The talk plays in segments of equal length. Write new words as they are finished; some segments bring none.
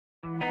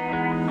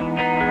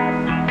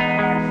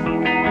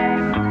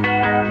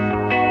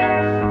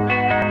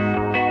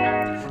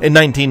In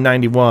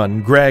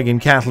 1991, Greg and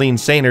Kathleen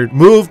Sehnert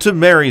moved to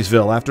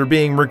Marysville after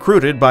being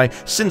recruited by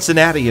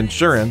Cincinnati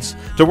Insurance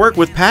to work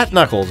with Pat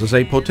Knuckles as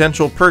a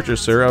potential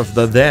purchaser of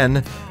the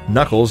then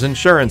Knuckles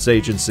Insurance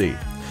Agency.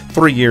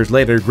 3 years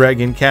later, Greg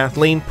and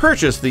Kathleen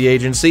purchased the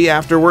agency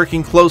after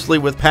working closely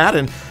with Pat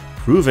and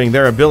proving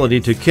their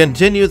ability to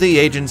continue the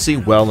agency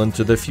well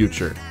into the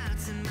future.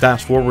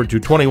 Fast forward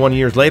to 21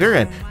 years later,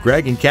 and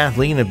Greg and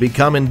Kathleen have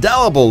become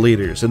indelible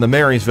leaders in the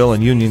Marysville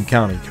and Union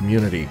County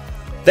community.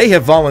 They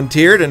have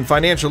volunteered and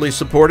financially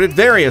supported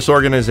various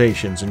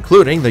organizations,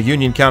 including the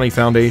Union County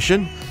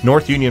Foundation,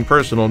 North Union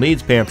Personal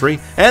Needs Pantry,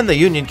 and the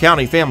Union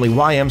County Family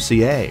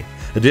YMCA.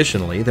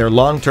 Additionally, their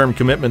long-term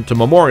commitment to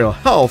Memorial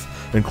Health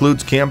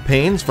includes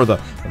campaigns for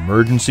the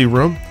Emergency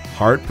Room,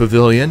 Heart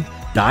Pavilion,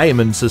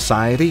 Diamond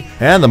Society,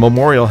 and the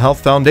Memorial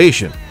Health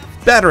Foundation,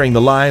 bettering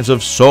the lives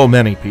of so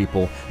many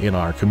people in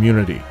our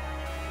community.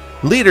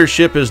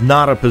 Leadership is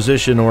not a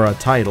position or a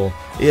title,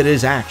 it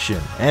is action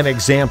and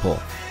example.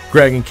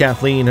 Greg and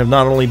Kathleen have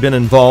not only been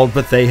involved,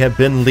 but they have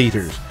been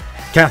leaders.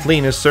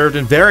 Kathleen has served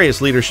in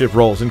various leadership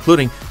roles,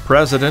 including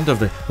president of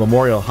the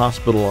Memorial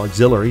Hospital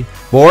Auxiliary,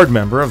 board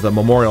member of the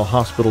Memorial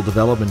Hospital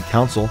Development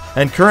Council,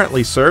 and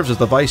currently serves as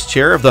the vice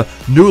chair of the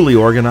newly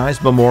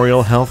organized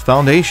Memorial Health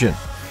Foundation.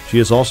 She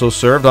has also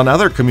served on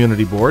other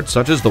community boards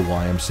such as the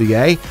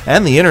YMCA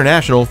and the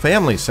International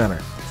Family Center.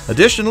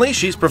 Additionally,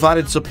 she's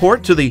provided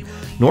support to the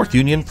North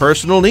Union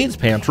Personal Needs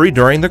Pantry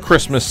during the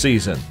Christmas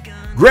season.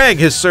 Greg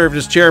has served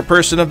as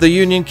chairperson of the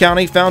Union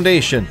County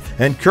Foundation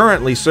and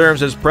currently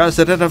serves as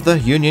president of the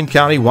Union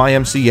County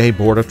YMCA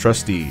Board of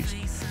Trustees.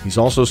 He's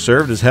also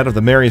served as head of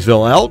the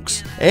Marysville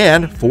Elks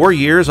and 4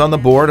 years on the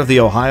board of the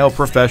Ohio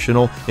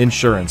Professional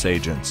Insurance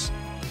Agents.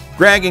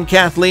 Greg and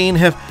Kathleen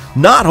have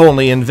not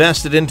only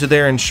invested into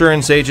their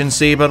insurance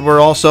agency, but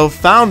were also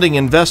founding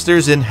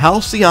investors in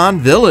Halcyon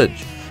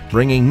Village,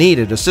 bringing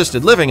needed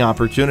assisted living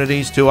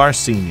opportunities to our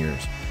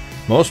seniors.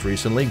 Most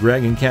recently,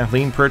 Greg and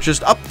Kathleen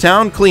purchased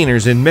Uptown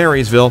Cleaners in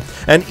Marysville,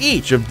 and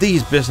each of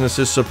these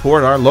businesses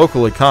support our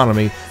local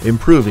economy,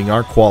 improving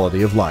our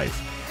quality of life.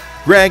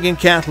 Greg and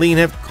Kathleen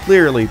have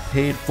clearly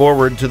paid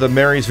forward to the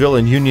Marysville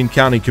and Union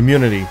County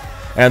community,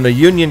 and the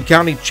Union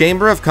County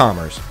Chamber of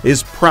Commerce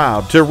is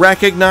proud to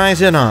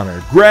recognize and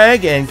honor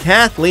Greg and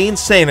Kathleen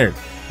Sehnert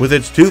with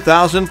its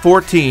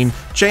 2014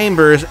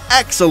 Chamber's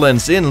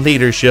Excellence in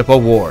Leadership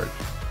Award.